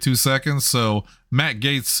ass every 2 seconds. So Matt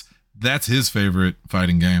Gates, that's his favorite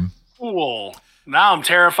fighting game. Cool. Now I'm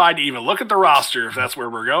terrified to even look at the roster if that's where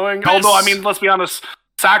we're going. Best- Although, I mean, let's be honest,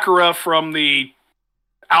 Sakura from the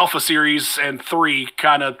Alpha series and 3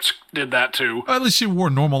 kind of did that too. At least she wore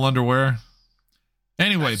normal underwear.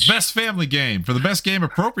 Anyway, best family game. For the best game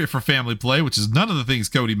appropriate for family play, which is none of the things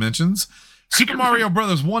Cody mentions, Super Mario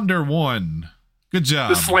Brothers Wonder 1. Good job.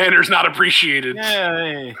 The slander's not appreciated.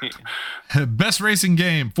 Yay. Best racing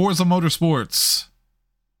game, Forza Motorsports.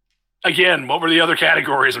 Again, what were the other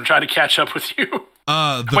categories? I'm trying to catch up with you.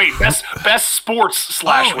 Wait, best sports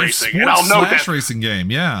 / racing, and I'll note that racing game,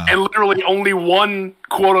 yeah. And literally only one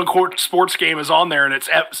quote unquote sports game is on there, and it's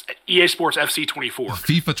EA Sports FC 24.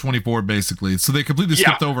 FIFA 24, basically. So they completely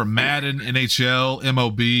skipped over Madden, NHL,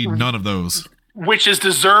 MLB, none of those. Which is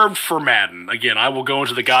deserved for Madden. Again, I will go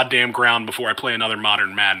into the goddamn ground before I play another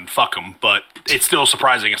modern Madden. Fuck them, but it's still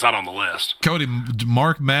surprising it's not on the list. Cody,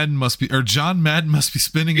 John Madden must be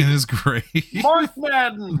spinning in his grave. Mark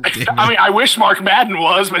Madden. I mean, I wish Mark Madden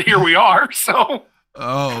was, but here we are, so.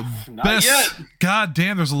 Oh, Not yet. God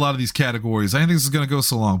damn, there's a lot of these categories. I didn't think this is going to go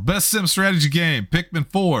so long. Best sim strategy game, Pikmin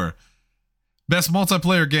 4. Best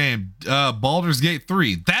multiplayer game, Baldur's Gate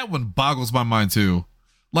 3. That one boggles my mind, too.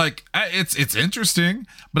 Like, it's interesting,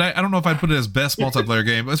 but I don't know if I'd put it as best multiplayer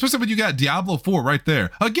game, especially when you got Diablo 4 right there.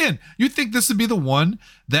 Again, you'd think this would be the one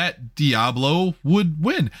that Diablo would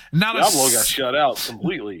win. Diablo got shut out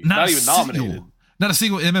completely. Not even nominated. Not a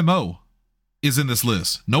single MMO is in this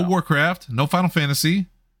list. No Warcraft, no Final Fantasy.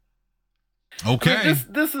 Okay. I mean,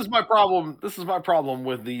 this is my problem. This is my problem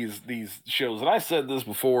with these shows. And I said this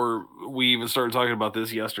before we even started talking about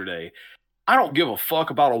this yesterday. I don't give a fuck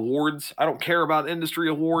about awards. I don't care about industry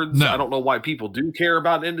awards. No. I don't know why people do care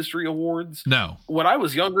about industry awards. No. When I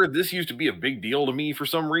was younger, this used to be a big deal to me for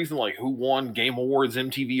some reason, like who won Game Awards,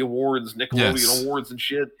 MTV Awards, Nickelodeon Awards and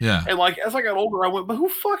shit. Yeah. And like as I got older, I went, but who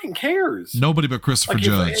fucking cares? Nobody but Christopher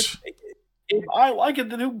Judge. If I like it,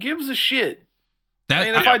 then who gives a shit?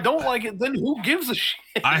 And if I don't like it, then who gives a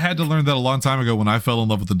shit? I had to learn that a long time ago when I fell in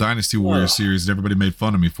love with the Dynasty Warriors series and everybody made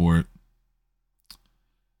fun of me for it.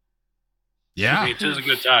 Yeah. It is a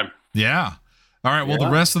good time. Yeah. All right. Well, the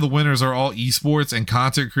rest of the winners are all esports and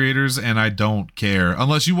content creators, and I don't care.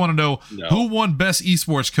 Unless you want to know who won best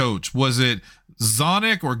esports coach. Was it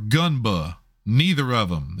Zonic or Gunba? Neither of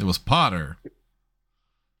them. It was Potter.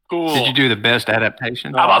 Cool. Did you do the best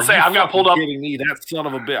adaptation? I'm about to say, I've got pulled up. Me, that son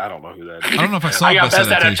of a bitch. I don't know who that is. I don't know if I saw I got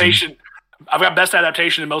best adaptation. I've got best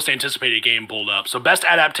adaptation and most anticipated game pulled up. So best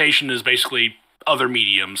adaptation is basically other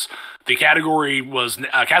mediums. The category was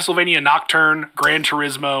Castlevania Nocturne, Gran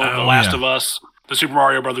Turismo, The Last of Us, the Super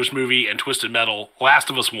Mario Brothers movie, and Twisted Metal. Last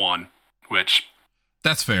of Us won, which...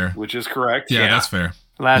 That's fair. Which is correct. Yeah, that's fair.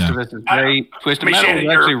 Last of Us is great. Twisted Metal is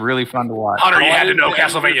actually really fun to watch. Hunter, you had to know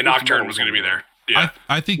Castlevania Nocturne was going to be there. Yeah.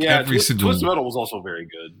 I think every single Twisted Metal was also very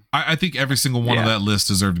good. I think every single one of that list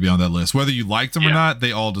deserved to be on that list. Whether you liked them or not,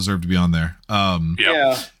 they all deserve to be on there. And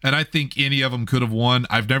I think any of them could have won.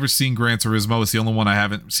 I've never seen Gran Turismo. It's the only one I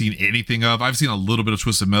haven't seen anything of. I've seen a little bit of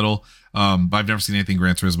Twisted Metal, but I've never seen anything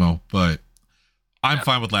Gran Turismo. But I'm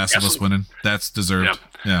fine with Last of Us winning. That's deserved.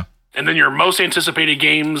 Yeah. And then your most anticipated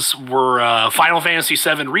games were Final Fantasy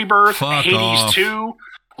VII Rebirth, Hades 2,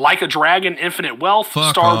 Like a Dragon, Infinite Wealth,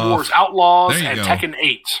 Star Wars Outlaws, and Tekken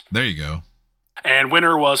 8. There you go. And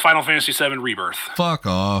winner was Final Fantasy VII Rebirth. Fuck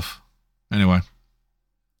off. Anyway.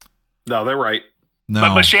 No, they're right.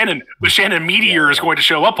 No. But Shannon Meteor is going to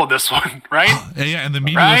show up on this one, right? Yeah, and the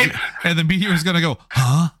Meteor is going to go,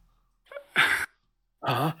 huh?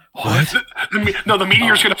 What? The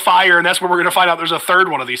Meteor's going to fire, and that's when we're going to find out there's a third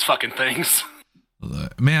one of these fucking things.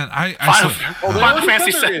 Man, Final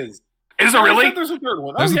Fantasy VII. Is there really? There's a third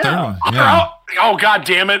one. There's a third one. Yeah. Oh, god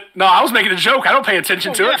damn it. No, I was making a joke. I don't pay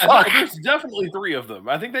attention to it. Fuck. There's definitely 3 of them.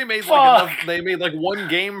 I think they made like one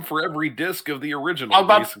game for every disc of the original,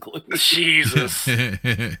 basically. Jesus.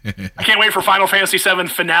 I can't wait for Final Fantasy VII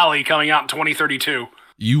Finale coming out in 2032.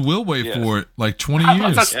 You will wait for it, like 20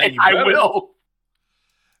 years. I will.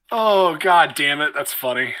 Oh, god damn it. That's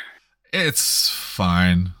funny. It's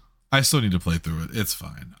fine. I still need to play through it. It's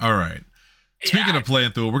fine. All right. Speaking of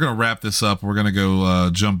playing through it, we're going to wrap this up. We're going to go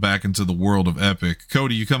jump back into the world of Epic.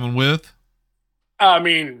 Cody, you coming with? I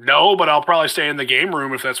mean, no, but I'll probably stay in the game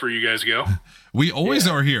room if that's where you guys go. We always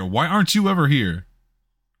are here. Why aren't you ever here?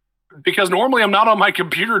 Because normally I'm not on my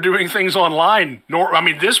computer doing things online.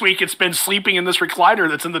 This week it's been sleeping in this recliner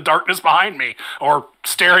that's in the darkness behind me, or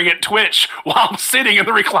staring at Twitch while I'm sitting in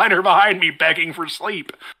the recliner behind me begging for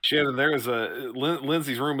sleep. Shannon,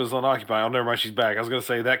 Lindsay's room is unoccupied. Oh, never mind, she's back. I was going to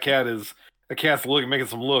say the cat's making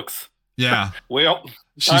some looks. Yeah. Well,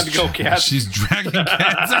 time to go, cat. She's dragging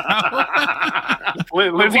cats out.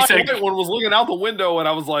 Lindsay said one was looking out the window, and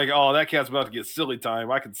I was like, "Oh, that cat's about to get silly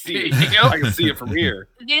time. I can see it. I can see it from here."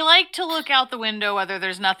 They like to look out the window whether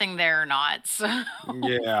there's nothing there or not. So.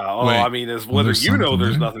 Yeah. Oh, I mean, it's whether you know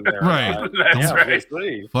there's nothing there. Right. That's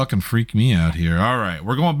right. Fucking freak me out here. All right,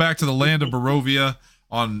 we're going back to the land of Barovia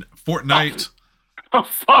on Fortnite. Oh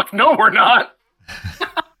fuck! No, we're not.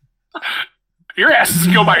 Your asses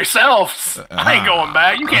can go by yourselves. I ain't going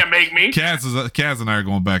back. You can't make me. Kaz and I are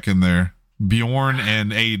going back in there. Bjorn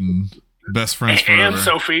and Aiden, best friends forever.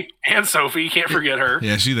 And Sophie. You can't forget her.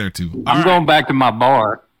 Yeah, she's there too. I'm going back to my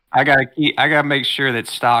bar. I gotta make sure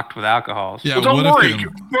that's stocked with alcohols. Yeah, Well, don't worry, you're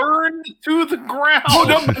burned to the ground.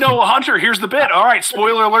 Oh no, Hunter. Here's the bit. All right,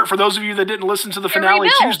 spoiler alert for those of you that didn't listen to the finale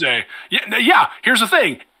Tuesday. Yeah. Here's the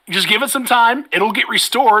thing. Just give it some time. It'll get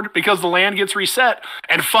restored because the land gets reset.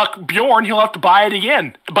 And fuck Bjorn, he'll have to buy it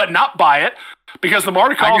again, but not buy it because the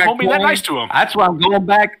Mardikalls won't be that nice to him. That's why I'm going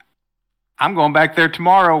back. I'm going back there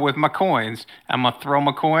tomorrow with my coins. I'm gonna throw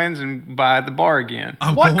my coins and buy the bar again.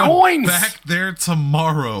 What coins? Back there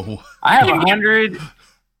tomorrow. I have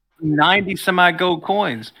 190 some odd gold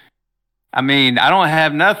coins. I mean, I don't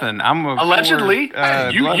have nothing. I'm allegedly.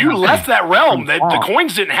 You left that realm. That the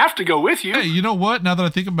coins didn't have to go with you. Hey, you know what? Now that I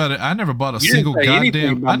think about it, I never bought a single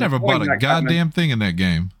goddamn. I never bought a goddamn thing in that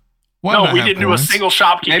game. Why no, we didn't do a single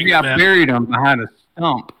shopkeeping. Maybe I buried them behind a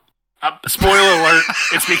stump. Spoiler alert,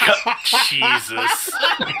 it's because Jesus.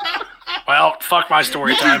 Well, fuck my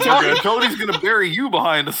story time. We're good. Cody's gonna bury you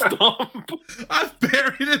behind a stump. I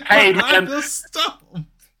buried it behind the stump.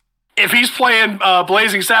 If he's playing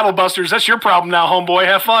Blazing Saddle Busters, that's your problem now, homeboy.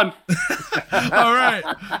 Have fun. All right.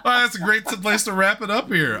 That's a great place to wrap it up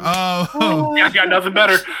here. I got nothing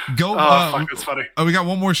better. Fuck, that's funny. We got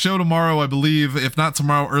one more show tomorrow, I believe. If not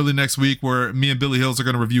tomorrow, early next week, where me and Billy Hills are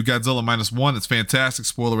going to review Godzilla -1. It's fantastic.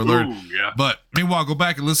 Spoiler alert. Ooh, yeah. But meanwhile, go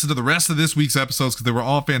back and listen to the rest of this week's episodes because they were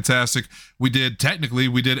all fantastic. We did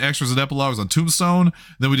extras and epilogues on Tombstone.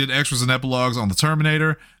 Then we did extras and epilogues on the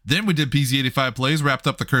Terminator. Then we did PZ85 Plays, wrapped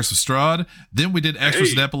up The Curse of Strahd. Then we did extras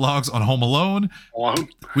and epilogues on Home Alone.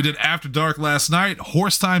 We did After Dark last night,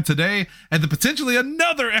 Horse Time today, and then potentially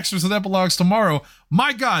another extras and epilogues tomorrow.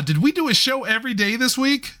 My God, did we do a show every day this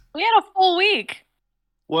week? We had a full week.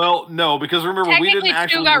 Well, no, because remember, we didn't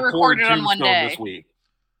actually got record recorded on one day this week.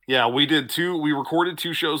 Yeah, we did two. We recorded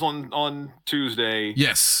 2 shows on Tuesday.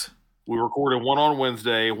 Yes. We recorded one on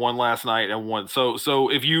Wednesday, one last night, and one. So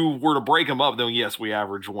if you were to break them up, then yes, we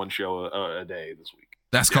average one show a day this week.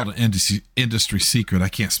 That's called an industry secret. I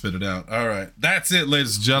can't spit it out. All right. That's it,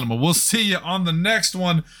 ladies and gentlemen. We'll see you on the next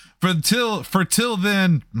one. Till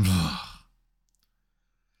then.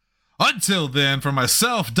 Until then, for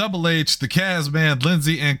myself, Double H, the Kaz Man,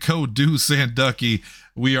 Lindsay, and Deuce and Ducky,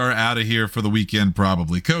 we are out of here for the weekend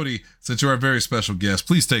probably. Cody, since you're our very special guest,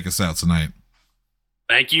 please take us out tonight.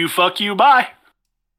 Thank you. Fuck you. Bye.